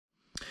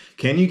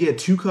Can you get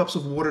 2 cups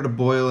of water to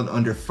boil in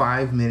under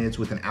 5 minutes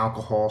with an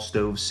alcohol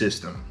stove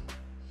system?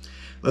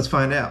 Let's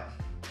find out.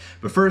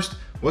 But first,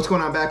 what's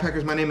going on,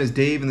 backpackers? My name is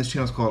Dave and this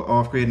channel is called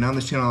Off Grid, and on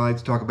this channel I like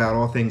to talk about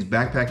all things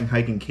backpacking,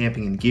 hiking,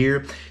 camping, and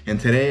gear. And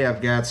today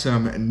I've got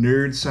some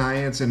nerd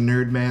science and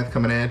nerd math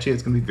coming at you.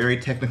 It's going to be very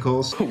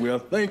technical. Well,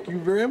 thank you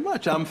very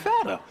much. I'm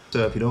fatter.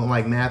 So if you don't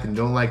like math and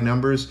you don't like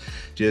numbers,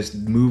 just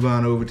move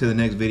on over to the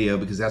next video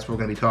because that's what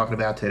we're going to be talking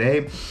about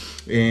today.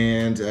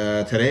 And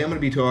today I'm going to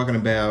be talking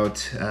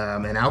about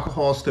an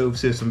alcohol stove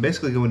system,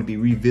 basically going to be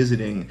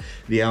revisiting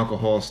the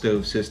alcohol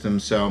stove system.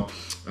 So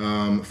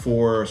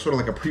for sort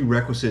of like a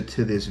prerequisite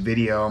to this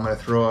video, I'm going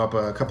to throw up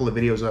a couple of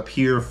videos up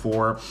here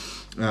for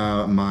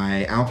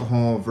my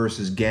alcohol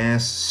versus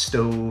gas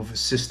stove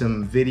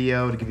system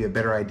video to give you a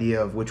better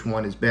idea of which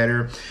one is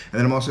better. And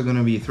then I'm also going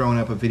to be throwing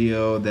up a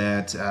video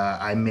that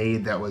I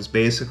made that was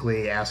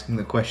basically asking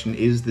the question,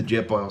 is the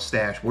Jetboil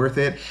Stash worth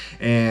it?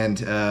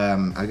 And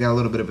I got a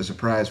little bit of a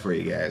surprise for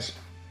you guys.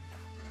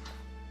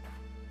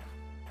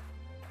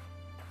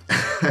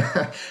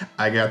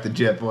 I got the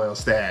Jetboil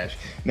Stash.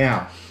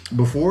 Now,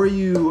 before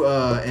you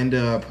end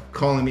up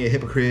calling me a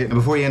hypocrite, and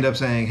before you end up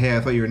saying, hey, I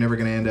thought you were never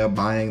gonna end up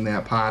buying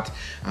that pot,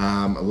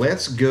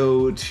 let's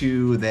go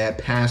to that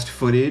past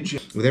footage.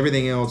 With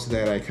everything else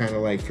that I kind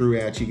of like threw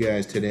at you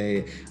guys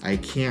today, I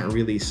can't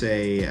really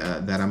say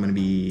that I'm gonna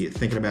be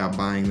thinking about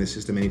buying this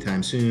system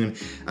anytime soon,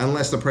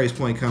 unless the price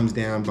point comes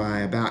down by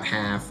about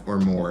half or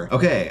more.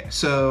 Okay,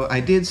 so I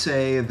did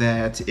say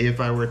that if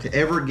I were to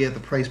ever get the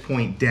price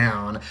point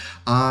down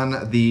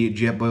on the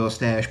Jetboil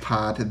Stash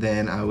pot,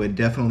 then I would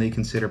definitely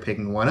consider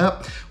picking one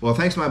up. Well,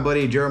 thanks to my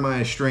buddy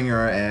Jeremiah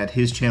Stringer at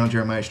his channel,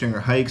 Jeremiah Stringer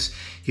Hikes,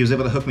 he was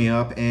able to hook me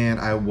up and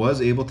I was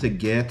able to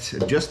get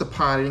just the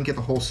pot. I didn't get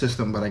the whole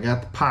system, but I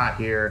got the pot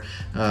here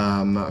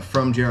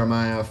from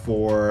Jeremiah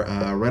for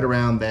right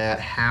around that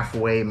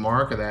halfway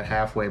mark, or that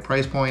halfway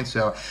price point.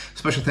 So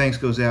special thanks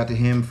goes out to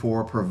him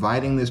for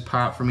providing this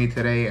pot for me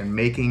today and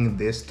making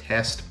this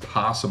test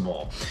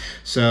possible.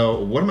 So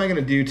what am I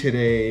gonna do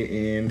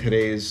today in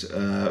today's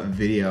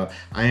video?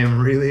 I am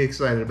really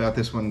excited about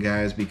this one,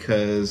 guys,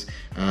 because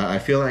I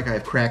feel like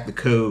I've cracked the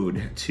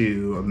code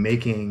to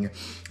making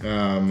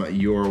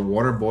your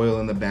water boil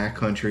in the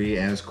backcountry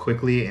as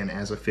quickly and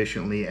as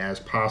efficiently as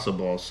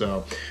possible.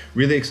 So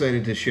really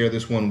excited to share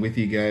this one with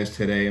you guys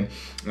today,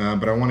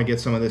 but I want to get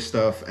some of this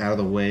stuff out of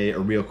the way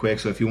real quick.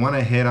 So if you want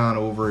to head on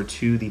over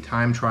to the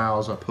time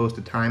trials, I'll post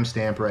a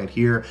timestamp right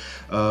here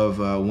of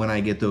when I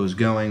get those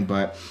going.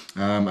 But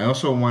I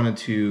also wanted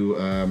to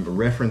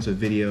reference a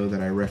video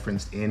that I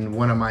referenced in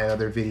one of my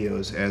other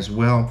videos as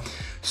well.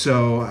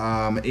 So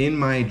in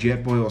my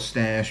Jetboil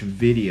Stash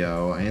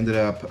video, I ended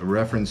up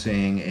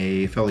referencing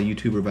a fellow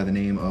YouTuber by the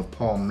name of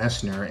Paul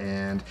Messner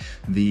and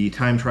the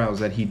time trials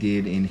that he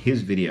did in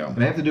his video.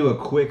 And I have to do a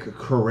quick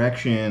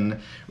correction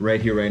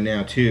right here, right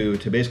now, too,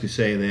 to basically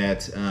say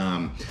that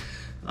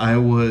I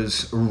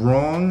was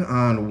wrong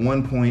on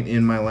one point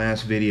in my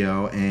last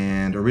video,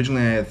 and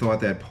originally I had thought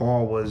that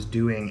Paul was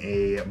doing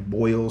a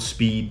boil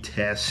speed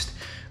test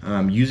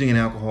using an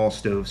alcohol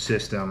stove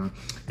system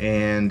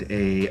and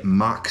a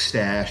mock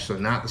stash, so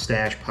not the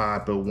stash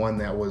pot, but one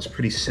that was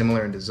pretty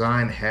similar in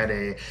design, had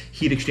a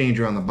heat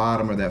exchanger on the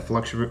bottom, or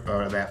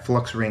that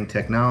flux ring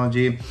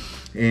technology.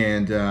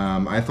 And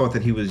I thought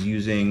that he was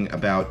using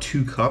about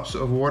 2 cups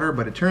of water,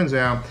 but it turns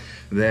out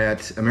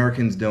that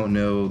Americans don't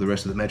know the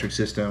rest of the metric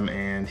system,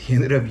 and he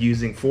ended up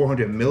using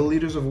 400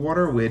 milliliters of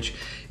water, which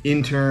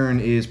in turn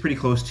is pretty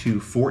close to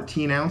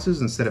 14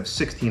 ounces instead of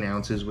 16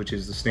 ounces, which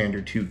is the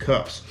standard 2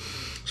 cups.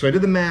 So I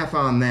did the math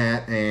on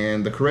that,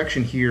 and the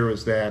correction here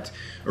is that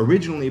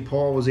originally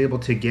Paul was able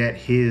to get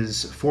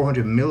his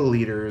 400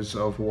 milliliters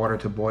of water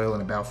to boil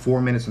in about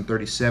 4 minutes and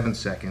 37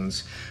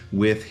 seconds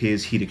with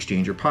his heat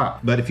exchanger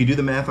pot. But if you do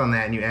the math on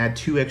that and you add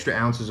 2 extra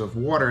ounces of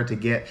water to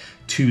get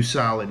 2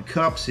 solid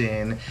cups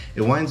in,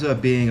 it winds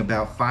up being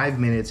about 5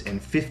 minutes and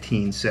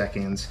 15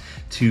 seconds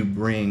to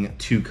bring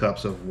 2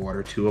 cups of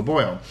water to a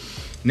boil.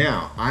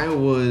 Now, I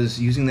was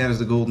using that as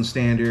the golden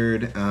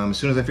standard. As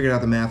soon as I figured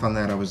out the math on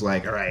that, I was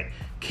like, all right,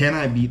 can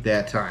I beat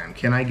that time?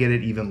 Can I get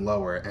it even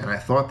lower? And I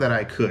thought that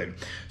I could.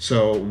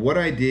 So what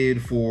I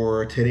did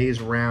for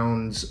today's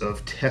rounds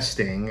of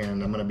testing,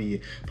 and I'm gonna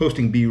be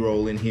posting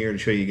B-roll in here to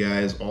show you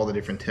guys all the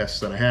different tests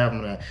that I have.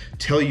 I'm gonna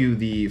tell you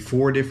the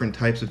 4 different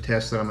types of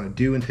tests that I'm gonna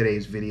do in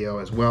today's video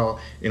as well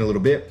in a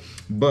little bit.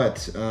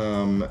 But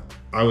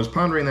I was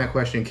pondering that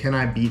question, can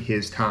I beat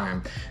his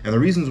time? And the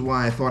reasons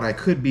why I thought I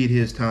could beat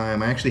his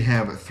time, I actually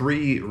have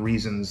 3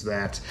 reasons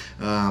that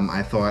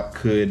I thought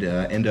could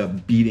end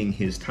up beating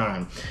his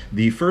time.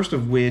 The first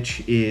of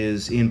which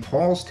is in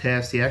Paul's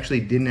test, he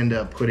actually didn't end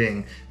up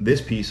putting this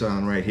piece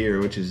on right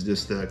here, which is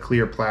just the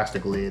clear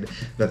plastic lid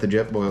that the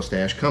Jetboil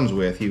Stash comes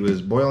with. He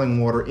was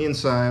boiling water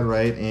inside,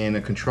 right, in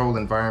a controlled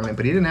environment,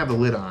 but he didn't have the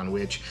lid on,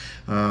 which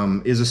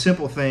is a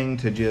simple thing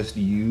to just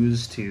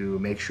use to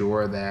make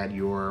sure that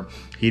you're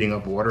heating up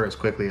of water as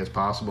quickly as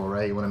possible,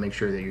 right? You want to make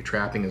sure that you're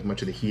trapping as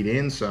much of the heat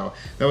in. So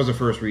that was the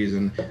first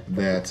reason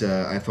that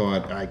I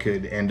thought I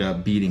could end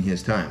up beating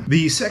his time.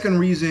 The second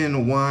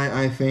reason why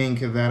I think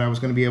that I was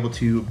going to be able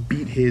to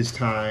beat his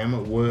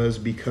time was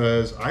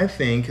because I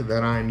think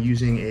that I'm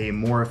using a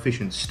more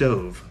efficient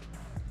stove.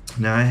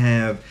 Now I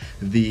have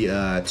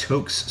the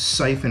Toaks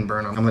siphon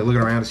burner. I'm like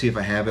looking around to see if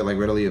I have it like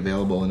readily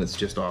available, and it's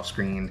just off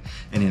screen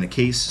and in a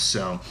case.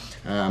 So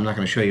I'm not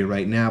going to show you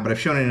right now, but I've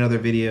shown it in other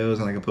videos,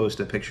 and I can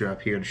post a picture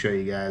up here to show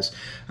you guys.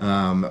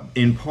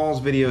 In Paul's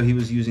video, he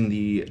was using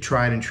the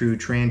tried and true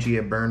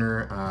Trangia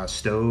burner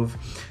stove,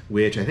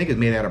 which I think is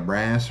made out of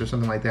brass or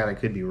something like that. I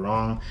could be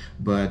wrong,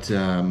 but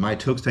my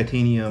Toaks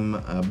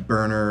titanium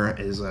burner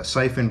is a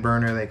siphon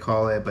burner, they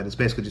call it, but it's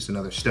basically just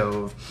another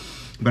stove.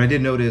 But I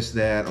did notice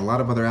that a lot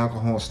of other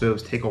alcohol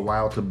stoves take a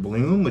while to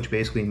bloom, which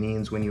basically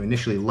means when you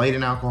initially light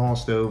an alcohol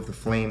stove, the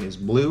flame is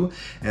blue,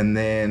 and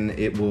then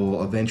it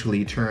will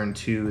eventually turn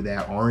to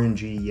that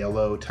orangey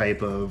yellow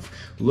type of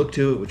look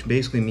to it, which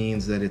basically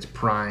means that it's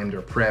primed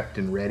or prepped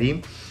and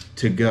ready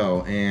to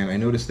go. And I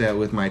noticed that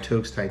with my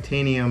Toaks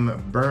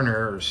titanium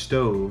burner or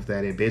stove,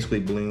 that it basically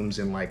blooms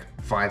in like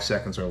 5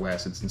 seconds or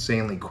less. It's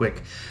insanely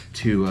quick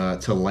to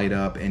light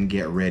up and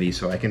get ready.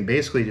 So I can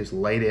basically just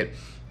light it,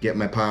 get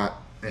my pot,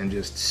 and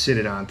just sit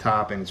it on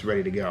top, and it's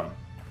ready to go.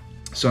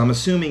 So I'm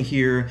assuming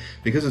here,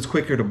 because it's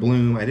quicker to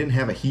bloom, I didn't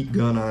have a heat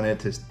gun on it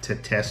to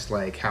test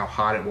like how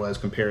hot it was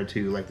compared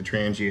to like the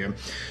Trangia,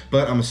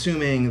 but I'm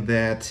assuming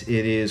that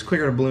it is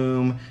quicker to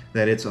bloom,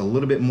 that it's a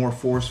little bit more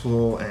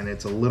forceful, and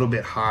it's a little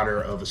bit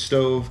hotter of a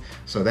stove.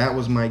 So that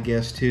was my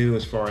guess too,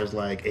 as far as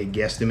like a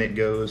guesstimate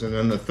goes. And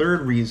then the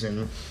third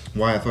reason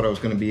why I thought I was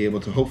going to be able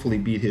to hopefully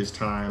beat his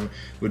time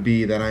would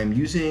be that I'm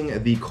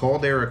using the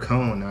Caldera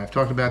cone. Now, I've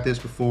talked about this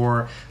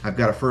before. I've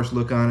got a first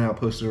look on it. I'll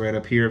post it right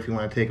up here if you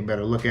want to take a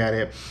better look at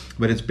it.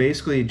 But it's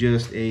basically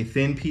just a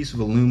thin piece of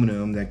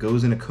aluminum that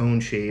goes in a cone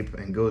shape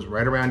and goes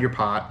right around your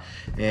pot,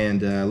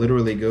 and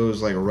literally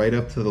goes like right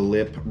up to the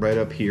lip, right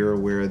up here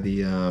where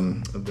the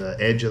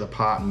edge of the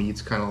pot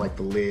meets kind of like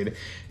the lid.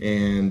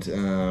 And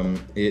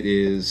it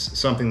is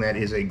something that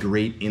is a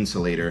great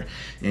insulator.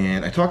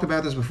 And I talked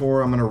about this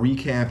before. I'm going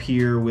to recap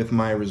here with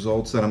my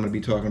results that I'm going to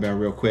be talking about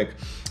real quick.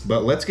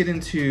 But let's get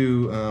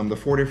into the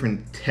 4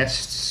 different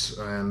tests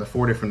and the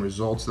 4 different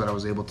results that I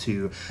was able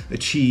to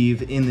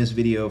achieve in this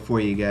video for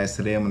you guys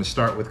today. I'm going to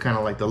start with kind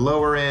of like the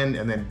lower end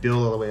and then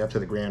build all the way up to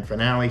the grand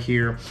finale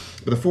here.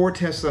 But the 4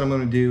 tests that I'm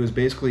going to do is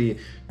basically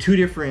 2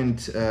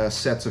 different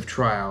sets of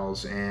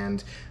trials,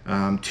 and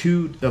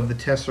 2 of the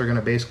tests are going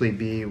to basically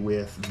be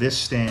with this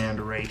stand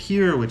right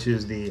here, which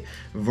is the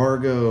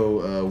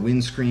Vargo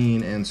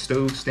windscreen and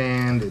stove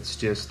stand. It's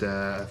just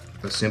a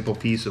simple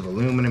piece of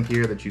aluminum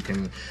here that you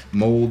can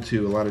mold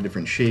to a lot of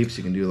different shapes.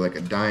 You can do like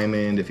a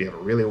diamond. If you have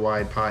a really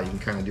wide pot, you can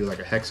kind of do like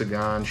a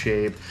hexagon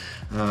shape.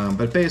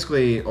 But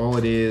basically all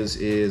it is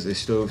a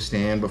stove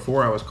stand.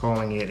 Before I was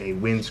calling it a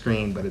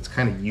windscreen, but it's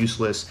kind of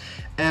useless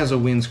as a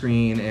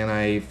windscreen, and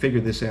I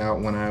figured this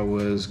out when I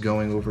was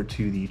going over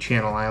to the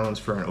Channel Islands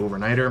for an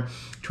overnighter.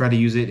 Tried to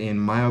use it in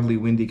mildly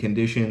windy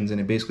conditions,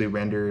 and it basically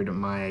rendered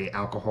my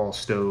alcohol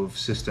stove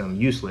system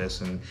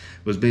useless, and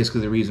was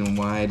basically the reason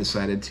why I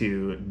decided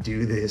to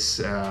do this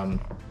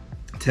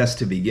test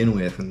to begin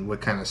with, and what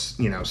kind of,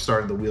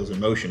 started the wheels in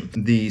motion.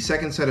 The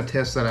second set of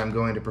tests that I'm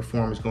going to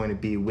perform is going to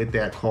be with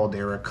that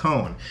Caldera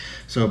cone.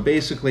 So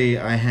basically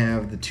I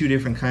have the 2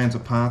 different kinds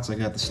of pots. I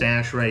got the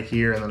Stash right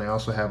here, and then I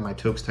also have my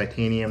Toaks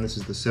titanium. This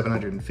is the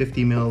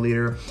 750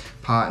 milliliter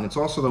pot, and it's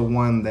also the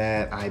one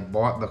that I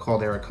bought the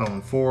Caldera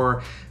cone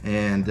for.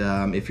 And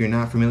if you're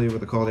not familiar with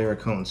the Caldera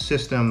cone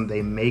system,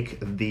 they make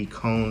the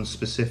cones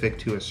specific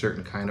to a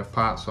certain kind of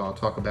pot, so I'll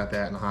talk about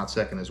that in a hot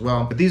second as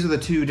well. But these are the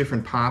 2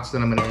 different pots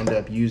that I'm going to end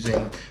up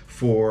using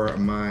for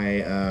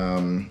my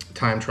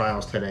time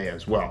trials today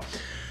as well.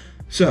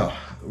 So,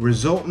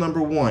 result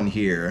number 1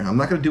 here. I'm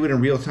not going to do it in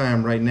real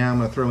time right now. I'm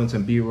going to throw in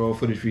some B-roll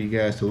footage for you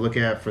guys to look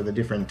at for the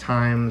different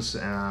times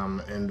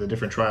and the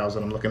different trials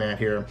that I'm looking at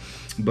here.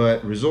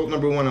 But result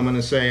number 1, I'm going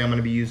to say I'm going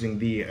to be using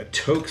the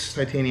Toaks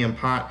titanium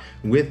pot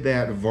with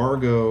that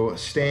Vargo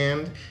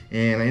stand.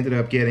 And I ended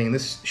up getting,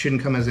 this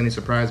shouldn't come as any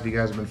surprise if you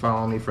guys have been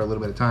following me for a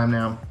little bit of time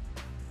now,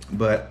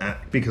 but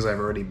because I've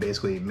already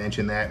basically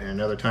mentioned that in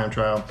another time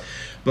trial.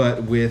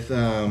 But with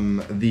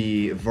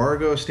the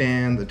Vargo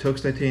stand, the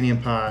Toaks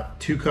titanium pot,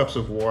 2 cups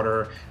of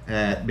water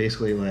at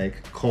basically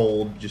like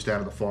cold, just out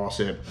of the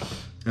faucet,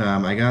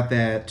 I got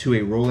that to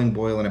a rolling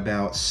boil in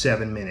about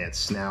 7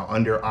 minutes. Now,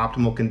 under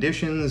optimal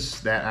conditions,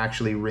 that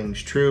actually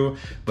rings true.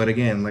 But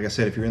again, like I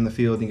said, if you're in the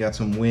field and you got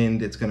some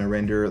wind, it's going to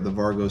render the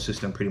Vargo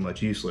system pretty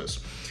much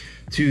useless.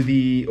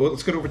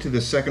 Let's go over to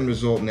the second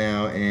result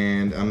now,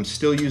 and I'm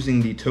still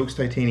using the Toaks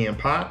titanium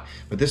pot,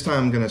 but this time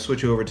I'm going to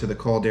switch over to the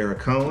Caldera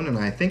cone, and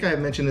I think I've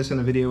mentioned this in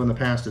a video in the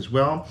past as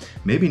well.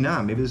 Maybe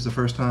not. Maybe this is the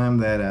first time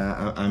that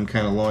I'm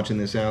kind of launching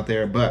this out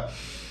there, but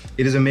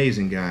It is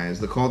amazing,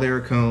 guys. The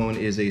Caldera Cone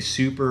is a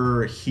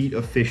super heat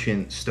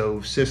efficient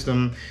stove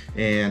system,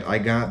 and I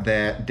got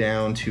that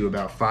down to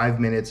about 5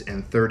 minutes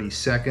and 30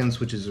 seconds,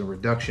 which is a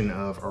reduction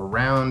of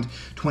around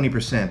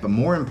 20%. But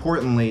more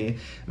importantly,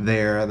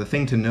 the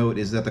thing to note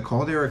is that the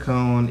Caldera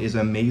Cone is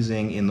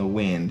amazing in the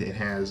wind.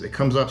 It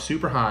comes up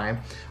super high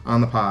on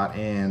the pot,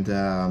 and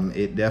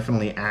it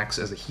definitely acts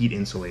as a heat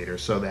insulator,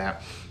 so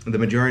that the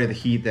majority of the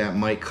heat that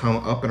might come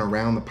up and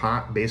around the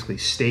pot basically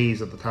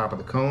stays at the top of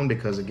the cone,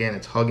 because again,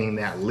 it's hugging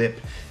that lip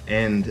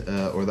and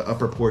or the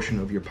upper portion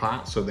of your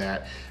pot, so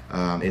that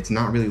it's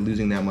not really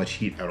losing that much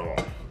heat at all.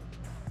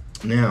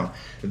 Now,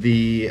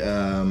 the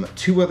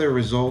two other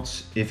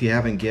results, if you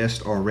haven't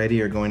guessed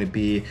already, are going to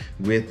be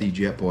with the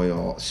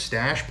Jetboil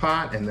Stash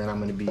pot, and then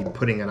I'm going to be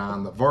putting it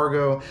on the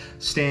Vargo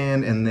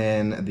stand, and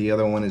then the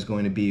other one is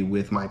going to be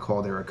with my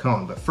Caldera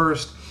Cone. But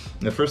first,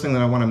 the first thing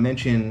that I want to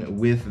mention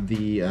with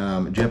the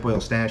Jetboil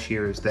Stash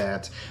here is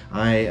that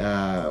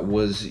I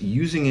was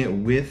using it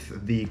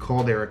with the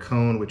Caldera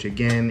Cone, which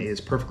again is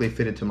perfectly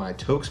fitted to my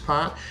Toaks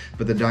pot,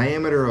 but the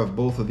diameter of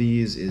both of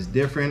these is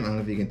different. I don't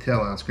know if you can tell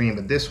on screen,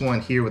 but this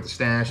one here with the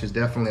Stash is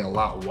definitely a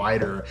lot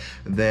wider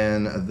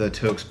than the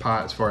Toaks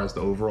pot as far as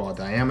the overall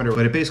diameter,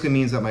 but it basically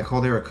means that my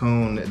Caldera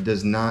Cone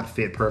does not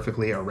fit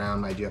perfectly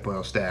around my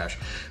Jetboil Stash,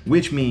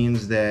 which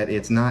means that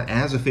it's not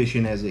as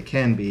efficient as it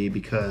can be,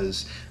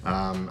 because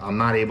I'm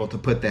not able to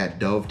put that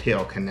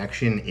dovetail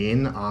connection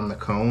in on the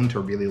cone to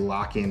really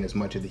lock in as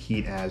much of the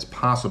heat as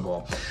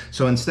possible.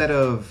 So instead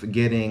of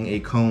getting a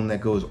cone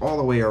that goes all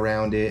the way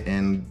around it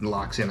and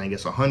locks in, I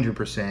guess,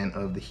 100%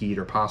 of the heat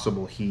or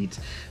possible heat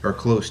or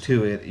close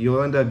to it,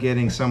 you'll end up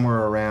getting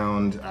somewhere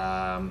around,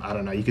 I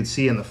don't know, you can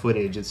see in the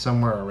footage, it's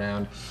somewhere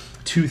around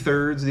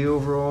 2/3 the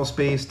overall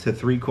space to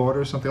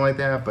 3/4, something like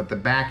that, but the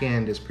back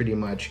end is pretty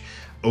much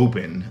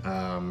open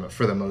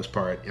for the most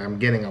part. I'm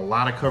getting a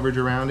lot of coverage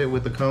around it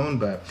with the cone,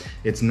 but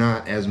it's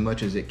not as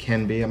much as it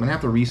can be. I'm gonna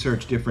have to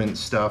research different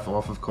stuff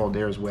off of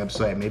Caldera's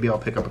website. Maybe I'll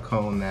pick up a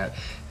cone that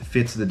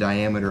fits the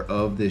diameter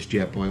of this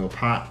Jetboil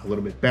pot a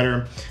little bit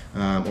better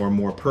or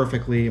more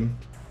perfectly.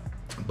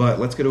 But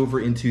let's get over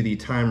into the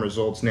time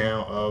results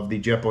now of the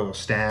Jetboil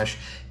Stash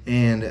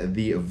and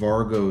the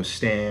Vargo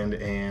stand,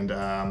 and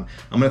I'm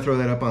going to throw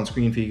that up on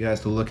screen for you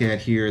guys to look at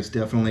here. It's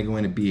definitely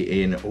going to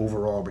be an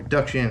overall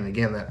reduction, and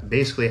again, that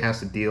basically has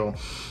to deal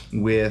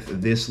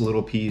with this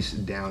little piece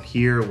down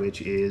here,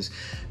 which is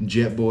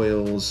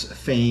Jetboil's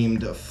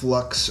famed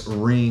flux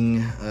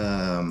ring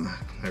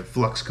or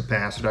flux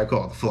capacitor. I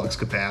call it the flux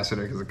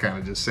capacitor because it kind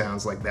of just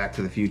sounds like Back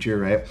to the Future,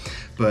 right?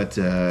 But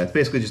it's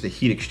basically just a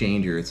heat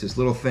exchanger. It's this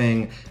little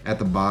thing at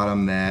the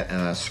bottom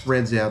that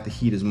spreads out the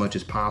heat as much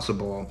as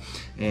possible,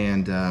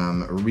 and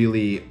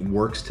really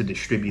works to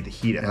distribute the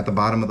heat at the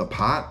bottom of the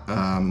pot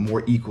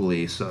more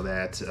equally, so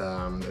that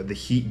the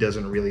heat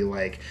doesn't really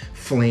like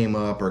flame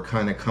up or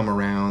kind of come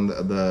around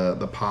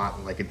the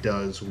pot like it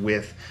does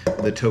with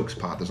the Toaks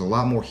pot. There's a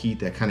lot more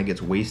heat that kind of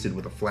gets wasted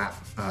with a flat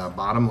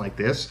bottom like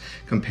this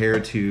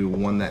compared to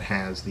one that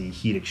has the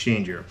heat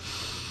exchanger.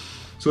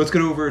 So let's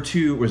get over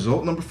to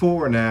result number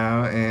 4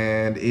 now,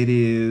 and it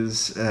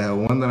is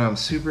one that I'm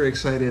super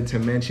excited to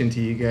mention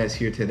to you guys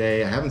here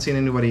today. I haven't seen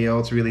anybody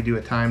else really do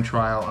a time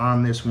trial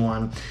on this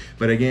one,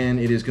 but again,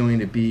 it is going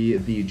to be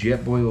the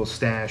Jetboil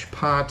Stash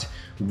pot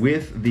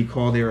with the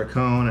Caldera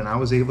Cone, and I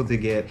was able to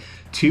get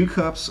 2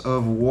 cups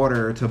of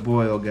water to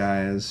boil,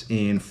 guys,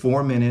 in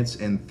 4 minutes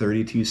and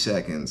 32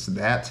 seconds.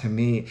 That to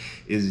me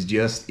is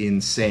just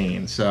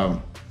insane. So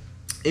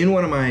in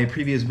one of my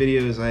previous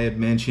videos, I had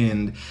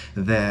mentioned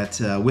that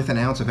with an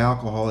ounce of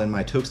alcohol in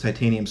my Toaks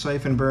titanium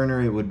siphon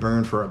burner, it would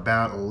burn for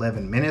about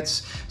 11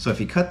 minutes. So if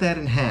you cut that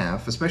in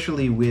half,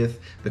 especially with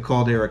the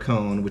Caldera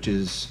Cone, which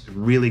is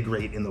really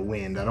great in the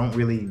wind, I don't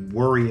really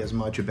worry as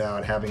much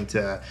about having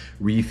to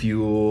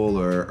refuel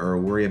or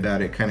worry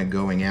about it kind of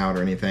going out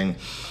or anything.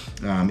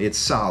 It's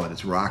solid,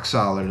 it's rock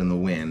solid in the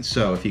wind.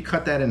 So if you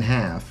cut that in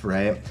half,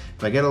 right?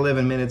 If I get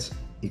 11 minutes,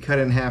 you cut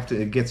it in half,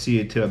 it gets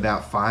you to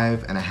about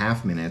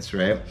 5.5 minutes,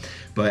 right?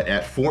 But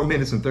at 4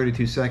 minutes and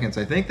 32 seconds,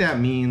 I think that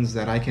means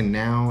that I can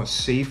now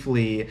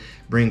safely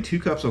bring 2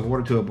 cups of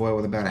water to a boil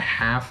with about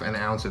 1/2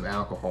 ounce of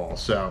alcohol.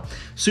 So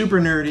super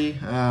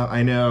nerdy,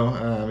 I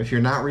know. If you're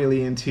not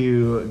really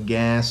into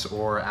gas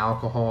or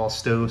alcohol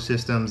stove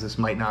systems, this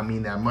might not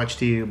mean that much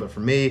to you, but for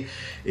me,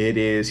 it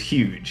is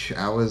huge.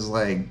 I was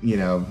like, you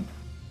know,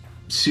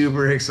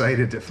 super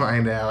excited to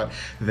find out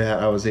that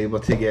I was able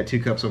to get 2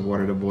 cups of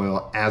water to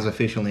boil as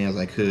efficiently as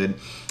I could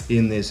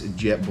in this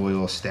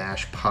Jetboil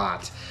Stash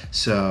pot.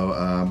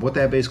 So what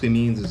that basically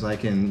means is I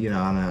can, you know,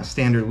 on a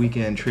standard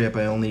weekend trip,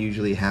 I only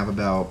usually have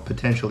about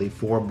potentially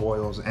 4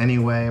 boils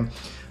anyway.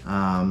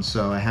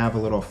 So I have a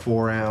little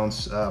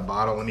 4-ounce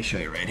bottle. Let me show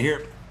you right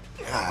here.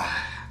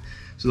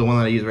 So the one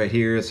that I use right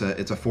here, it's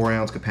a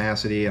 4-ounce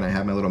capacity, and I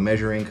have my little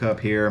measuring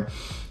cup here.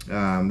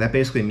 That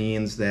basically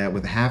means that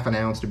with 1/2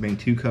 ounce to bring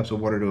 2 cups of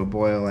water to a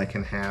boil, I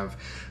can have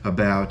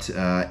about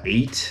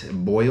 8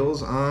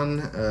 boils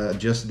on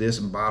just this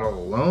bottle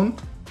alone.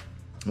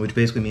 which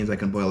basically means I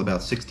can boil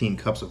about 16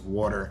 cups of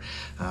water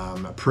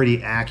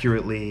pretty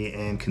accurately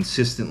and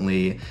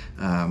consistently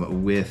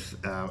with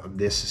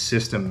this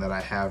system that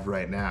I have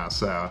right now.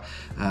 So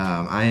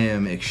I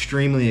am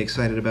extremely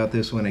excited about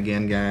this one.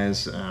 Again,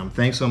 guys,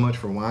 thanks so much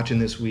for watching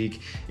this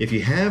week. If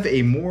you have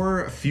a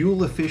more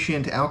fuel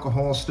efficient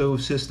alcohol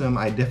stove system,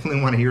 I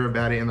definitely want to hear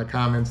about it in the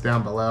comments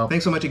down below.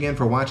 Thanks so much again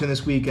for watching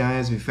this week,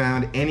 guys. If you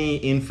found any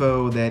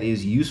info that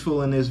is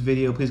useful in this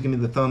video, please give me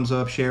the thumbs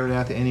up, share it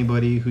out to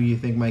anybody who you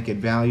think might get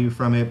value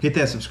from it. Hit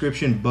that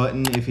subscription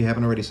button if you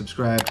haven't already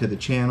subscribed to the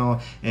channel,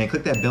 and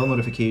click that bell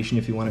notification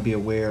if you want to be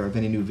aware of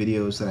any new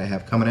videos that I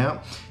have coming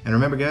out. And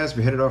remember, guys, if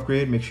you're headed off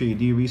grid, make sure you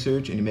do your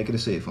research and you make it a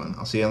safe one.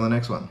 I'll see you on the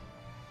next one.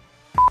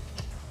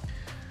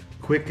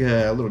 Quick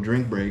little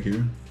drink break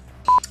here.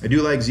 I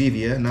do like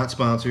Zevia, not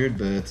sponsored,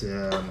 but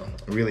I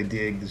really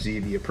dig the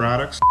Zevia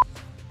products.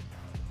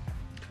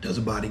 Does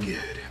a body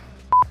good.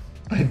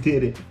 I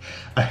did it.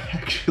 I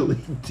actually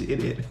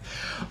did it.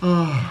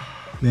 Oh.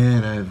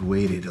 Man, I've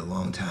waited a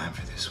long time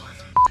for this one.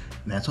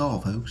 And that's all,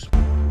 folks.